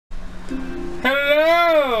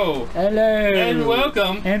Hello! Hello! And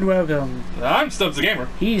welcome! And welcome. I'm Stubbs the Gamer.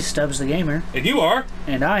 He's Stubbs the Gamer. And you are?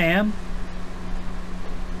 And I am...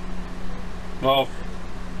 Well,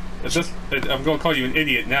 it's just, I'm going to call you an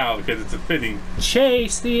idiot now because it's a fitting.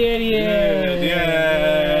 Chase the Idiot!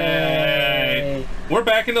 Yay! We're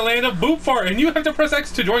back in the land of BoobFart, and you have to press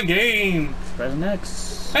X to join game. Press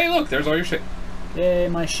X. Hey, look, there's all your shit. Yay,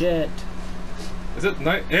 my shit. Is it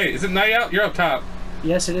night? Hey, is it night out? You're up top.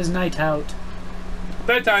 Yes, it is night out.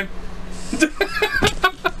 Bedtime. Because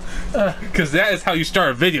that is how you start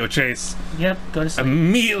a video, Chase. Yep, go to sleep.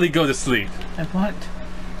 Immediately go to sleep. I want to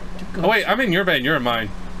go. Oh wait, I'm in your bed and you're in mine.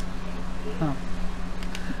 Oh.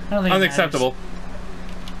 I don't think Unacceptable.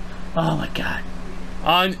 Oh my god.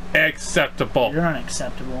 Unacceptable. You're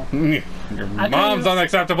unacceptable. Your mom's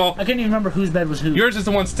unacceptable. I couldn't even remember whose bed was whose. Yours is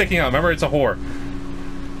the one sticking out. Remember, it's a whore.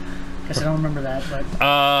 Guess I don't remember that, but...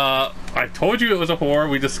 I told you it was a whore.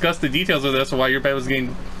 We discussed the details of this and why your bed was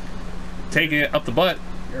getting taking it up the butt.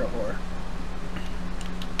 You're a whore.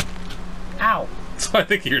 Ow! So I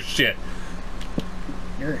think you're shit.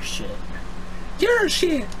 You're a shit. You're a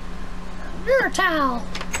shit. You're a towel.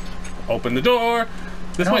 Open the door.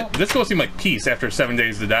 This will seem like peace after 7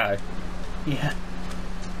 days to die. Yeah.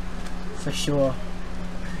 For sure.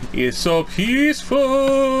 It's so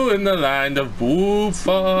peaceful in the land of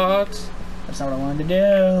BoobFart. That's not what I wanted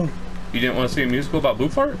to do. You didn't want to see a musical about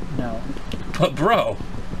BoobFart? No. But bro,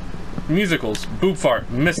 musicals, BoobFart,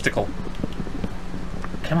 mystical.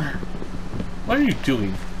 Come on. What are you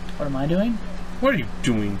doing? What am I doing? What are you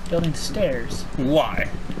doing? Building stairs. Why?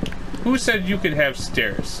 Who said you could have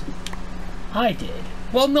stairs? I did.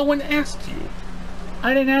 Well, no one asked you.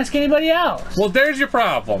 I didn't ask anybody else. Well, there's your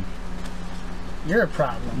problem. You're a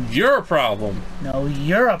problem. You're a problem. No,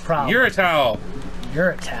 you're a problem. You're a towel. You're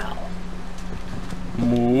a towel.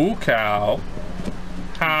 Moo cow.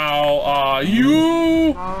 How are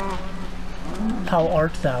you? How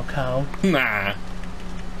art thou, cow? Nah.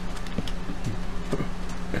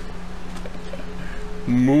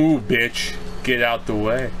 Moo, bitch. Get out the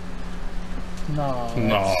way. No.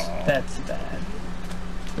 No. That's bad.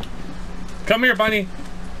 Come here, bunny.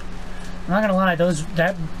 I'm not gonna lie,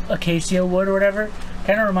 that acacia wood or whatever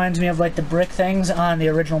kind of reminds me of like the brick things on the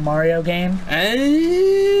original Mario game.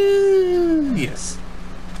 Yes.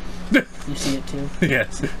 You see it too?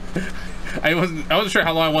 Yes. I wasn't sure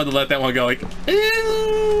how long I wanted to let that one go. Like,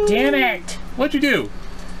 damn it! What'd you do?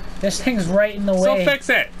 This thing's right in the way. So fix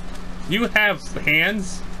it. You have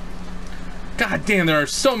hands. God damn, there are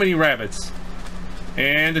so many rabbits.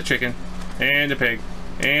 And a chicken. And a pig.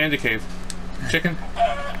 And a cave. Chicken.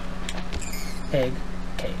 Pig.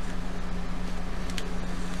 Cave.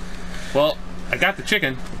 Well, I got the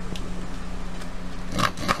chicken.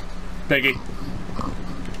 Piggy.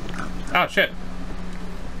 Oh, shit.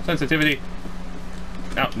 Sensitivity.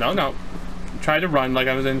 No, no, no. Try to run like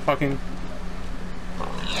I was in fucking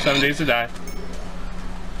 7 days to die.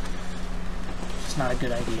 It's not a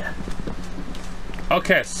good idea.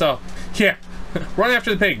 Okay, so, yeah. Run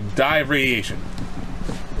after the pig. Die of radiation.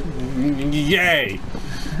 Yay!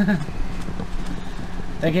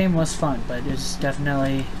 That game was fun, but it's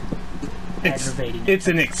definitely aggravating. It's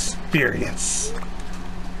an experience.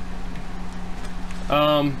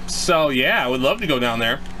 So yeah, I would love to go down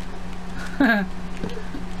there.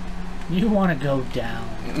 You want to go down.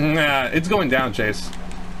 Nah, it's going down, Chase.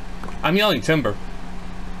 I'm yelling timber.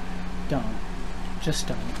 Don't. Just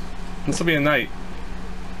don't. This will be a night.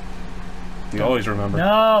 You always remember.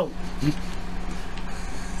 No!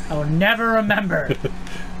 I will never remember.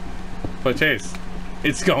 But Chase,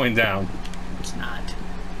 it's going down. It's not.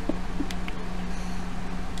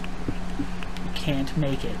 You can't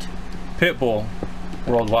make it. Pitbull,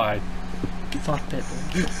 worldwide. Fuck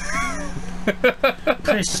Pitbull.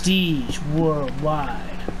 Prestige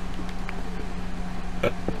worldwide.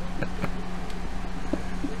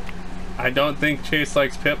 I don't think Chase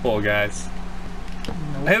likes Pitbull, guys.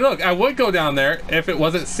 Nope. Hey, look, I would go down there if it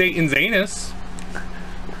wasn't Satan's anus.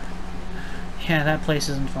 Yeah, that place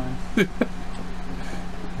isn't fun.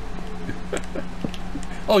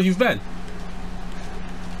 Oh, you've been.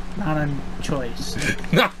 Not on choice.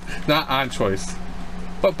 Not on choice,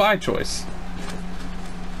 but by choice.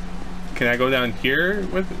 Can I go down here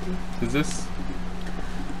with? Is this?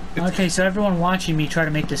 Okay, so everyone watching me try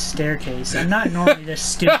to make this staircase. I'm not normally this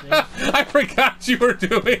stupid. I forgot you were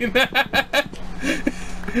doing that.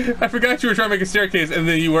 I forgot you were trying to make a staircase, and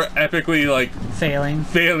then you were epically like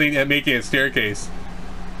Failing at making a staircase.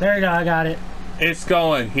 There you go, I got it. It's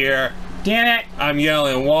going here. Damn it! I'm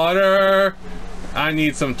yelling water. I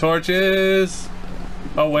need some torches.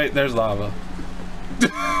 Oh wait, there's lava.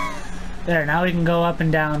 There, now we can go up and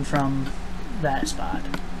down from that spot.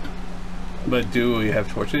 But do we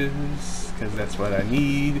have torches? Because that's what I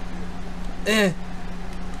need.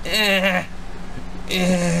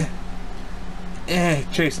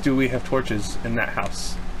 Chase, do we have torches in that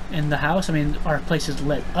house? In the house? I mean, our place is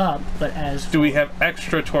lit up, but as... Do we have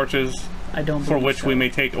extra torches I don't for which so. we may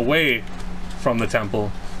take away from the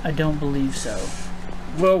temple? I don't believe so.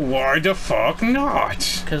 Well, why the fuck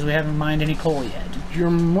not? Because we haven't mined any coal yet. Your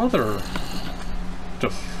mother. The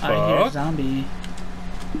fuck? I hear a zombie.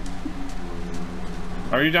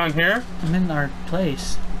 Are you down here? I'm in our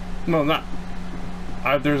place. No, not.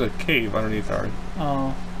 There's a cave underneath ours.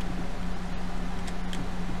 Oh.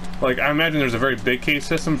 Like, I imagine there's a very big cave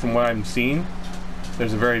system from what I'm seeing.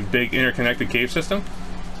 There's a very big interconnected cave system.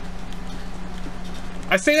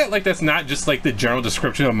 I say that like that's not just like the general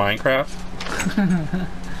description of Minecraft.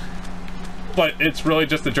 But it's really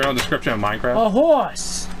just the general description of Minecraft. A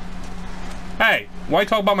horse! Hey, why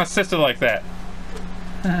talk about my sister like that?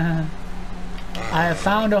 I have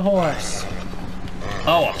found a horse.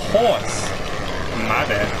 Oh, a horse. My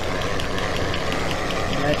bad.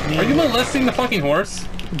 That's me. Are you molesting the fucking horse?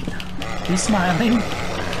 He's smiling.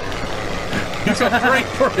 He's afraid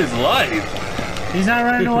for his life. He's not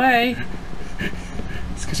running away.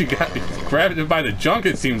 It's because you got grabbed him by the junk,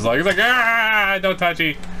 it seems like. It's like, ah, don't touch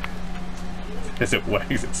me. As it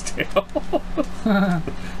wags its tail.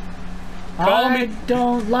 I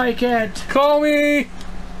don't like it. Call me.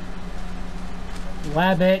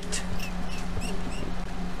 Rabbit.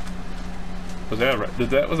 Was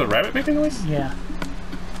that was a rabbit making noise? Yeah.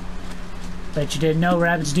 Bet you didn't know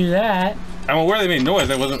rabbits do that. I'm aware they made noise.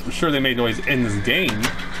 I wasn't sure they made noise in this game.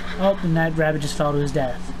 Oh, and that rabbit just fell to his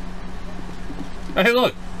death. Hey,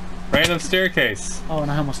 look. Random staircase. Oh,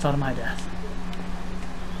 and I almost fell to my death.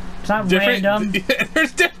 It's not random.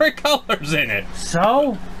 There's different colors in it.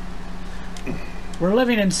 So? We're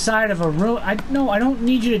living inside of a room. No, I don't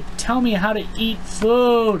need you to tell me how to eat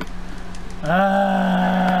food.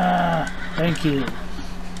 Thank you.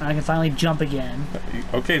 I can finally jump again.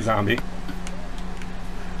 Okay, zombie.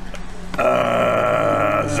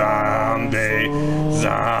 Zombie.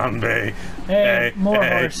 Zombie. Hey, more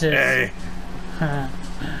horses. Hey.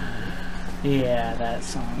 Yeah, that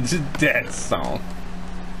song. That song.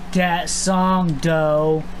 That song,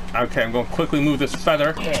 doe. Okay, I'm going to quickly move this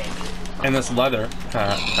feather Egg. and this leather.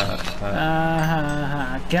 God,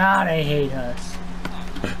 I hate us.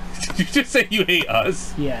 Did you just say you hate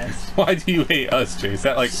us? Yes. Why do you hate us, Chase?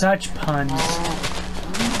 That like such puns.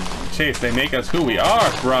 Chase, they make us who we are,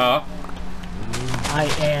 bruh. I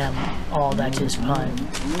am all that is pun.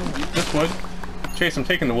 This wood? Chase, I'm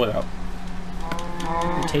taking the wood out.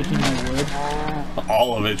 You're taking my wood?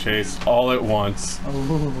 All of it, Chase. All at once.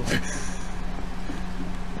 Oh.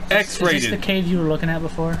 X-rated. Is this the cave you were looking at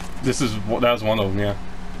before? That was one of them, yeah.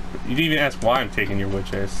 You didn't even ask why I'm taking your wood,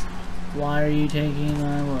 Chase. Why are you taking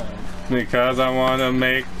my wood? Because I want to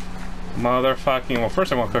make motherfucking... Well,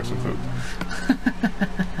 first I want to cook some food.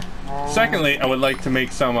 Secondly, I would like to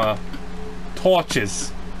make some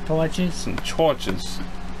torches. Torches? Some torches.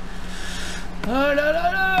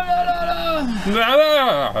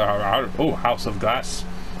 Oh, house of glass.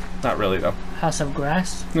 Not really, though. House of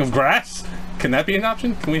grass? Of grass? Can that be an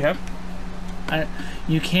option? Can we have?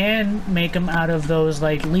 You can make them out of those,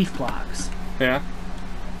 like, leaf blocks. Yeah.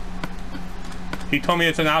 He told me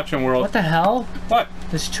it's an option world. What the hell? What?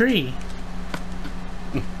 This tree.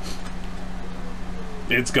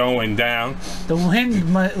 It's going down. The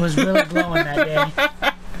wind was really blowing that day.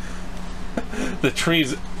 The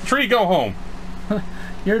tree, go home.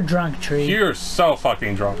 You're drunk, tree. You're so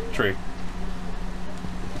fucking drunk, tree.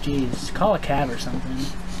 Jeez, call a cab or something.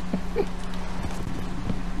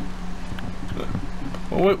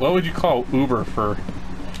 What would you call Uber for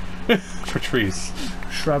for trees?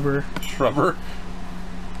 Shrubber. Shrubber?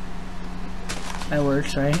 That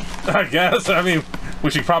works, right? I guess. I mean,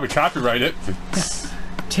 we should probably copyright it.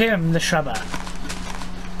 Tim the Shrubber.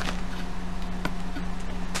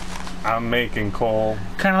 I'm making coal.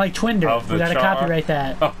 Kind of like Twinder. We gotta copyright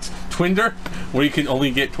that. Oh, Twinder? Where you can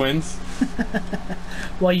only get twins?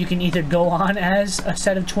 Well, you can either go on as a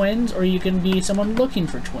set of twins, or you can be someone looking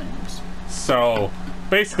for twins. So,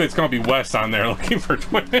 basically it's gonna be Wes on there looking for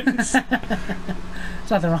twins. There's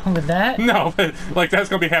nothing wrong with that. No, but, like, that's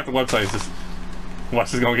gonna be half the website. It's just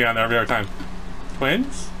Wes is gonna get on there every other time.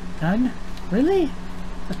 Twins? None? Really?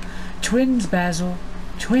 Twins, Basil.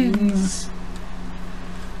 Twins.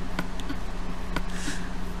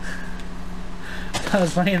 That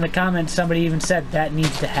was funny in the comments. Somebody even said that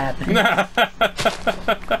needs to happen.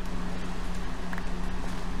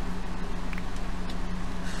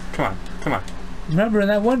 Come on. Remember in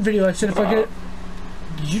that one video I said if I get...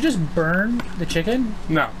 Did you just burn the chicken?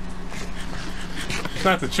 No.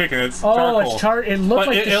 not the chicken. It's oh, charcoal. it's char. It looked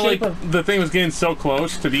but like the shape of the thing was getting so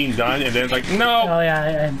close to being done, and then it's like no. Oh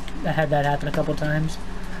yeah, I had that happen a couple times.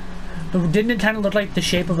 But didn't it kind of look like the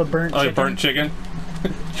shape of a burnt chicken? Oh, burnt chicken.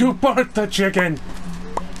 You burnt the chicken.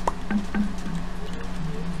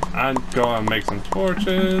 I'm going to make some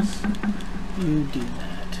torches. You do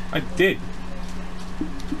that. I did.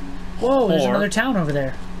 Whoa, there's another town over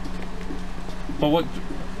there. But what?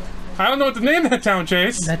 I don't know what to name that town,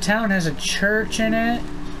 Chase. That town has a church in it.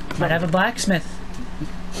 Might have a blacksmith.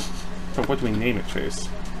 But what do we name it, Chase?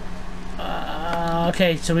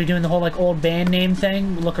 Okay, so we're doing the whole like old band name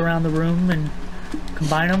thing. Look around the room and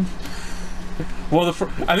combine them. Well,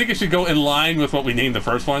 I think it should go in line with what we named the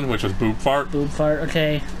first one, which was BoobFart. BoobFart,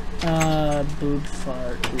 okay.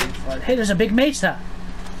 BoobFart, BoobFart. Hey, there's a big Mesa.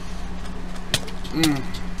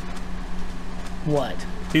 What?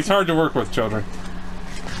 He's hard to work with, children.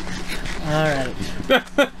 Alright.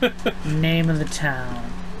 Name of the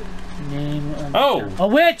town. Name of the Oh! town. A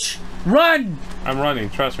witch! Run! I'm running,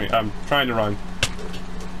 trust me. I'm trying to run.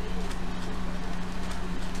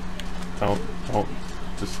 Don't.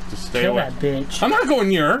 Just stay Kill away. that bitch. I'm not going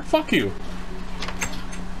near her. Fuck you.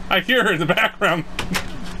 I hear her in the background.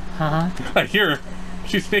 I hear her.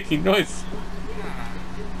 She's making noise.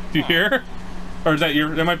 Do you hear her? Or is that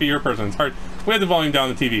your... That might be your person. It's hard. We had the volume down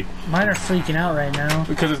on the TV. Mine are freaking out right now.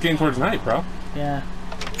 Because it's getting towards night, bro. Yeah.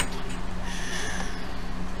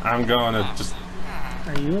 I'm going to just...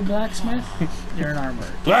 Are you a blacksmith? You're an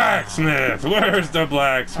armorer. Blacksmith! Where's the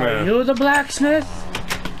blacksmith? Are you the blacksmith?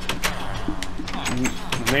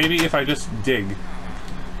 Maybe if I just dig.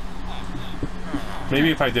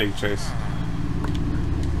 Maybe if I dig, Chase.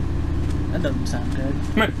 That doesn't sound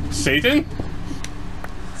good. Satan?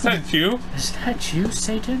 Is that you? Is that you,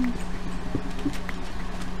 Satan?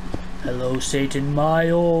 Hello, Satan, my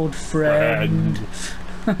old friend.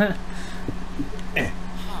 Can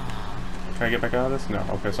I get back out of this? No.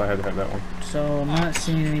 Okay, so I had to have that one. So I'm not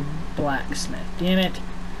seeing any blacksmith. Damn it.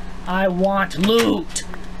 I want loot!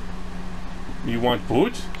 You want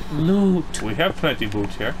boot? Loot. We have plenty boot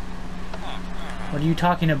here. What are you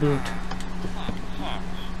talking about?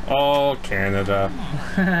 Oh, Canada.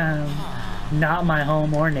 Not my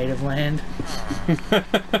home or native land.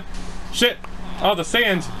 Shit! Oh, the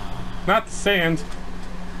sand! Not the sand.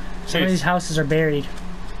 Some of these houses are buried.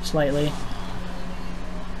 Slightly.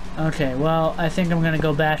 Okay, well, I think I'm gonna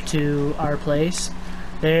go back to our place.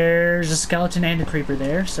 There's a skeleton and a creeper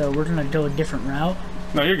there, so we're gonna go a different route.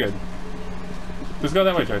 No, you're good. Just go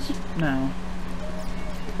that way, Chase. No.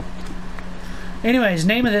 Anyways,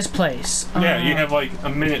 name of this place. Yeah, you have like a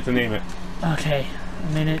minute to name it. Okay,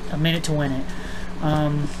 a minute to win it.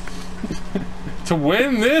 To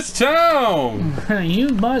win this town! You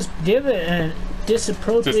must give it a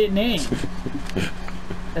disappropriate name.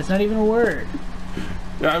 That's not even a word.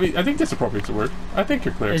 Yeah, I mean, I think disappropriate's a word. I think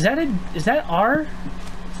you're clear. Is that our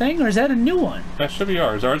thing, or is that a new one? That should be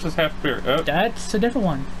ours. Ours is half beer. That's a different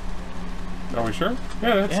one. Are we sure?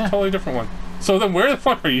 Yeah, that's a totally different one. So then where the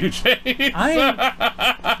fuck are you, Chase? I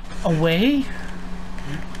am away.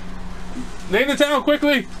 Name the town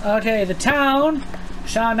quickly! Okay, the town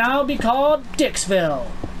shall now be called Dixville.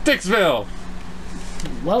 Dixville!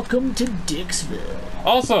 Welcome to Dixville.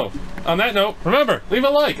 Also, on that note, remember, leave a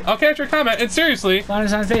like. I'll catch your comment, and seriously... Find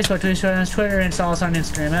us on Facebook, Twitter, and follow us on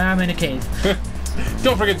Instagram. I'm in a cave.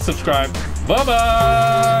 Don't forget to subscribe.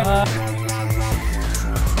 Bye-bye!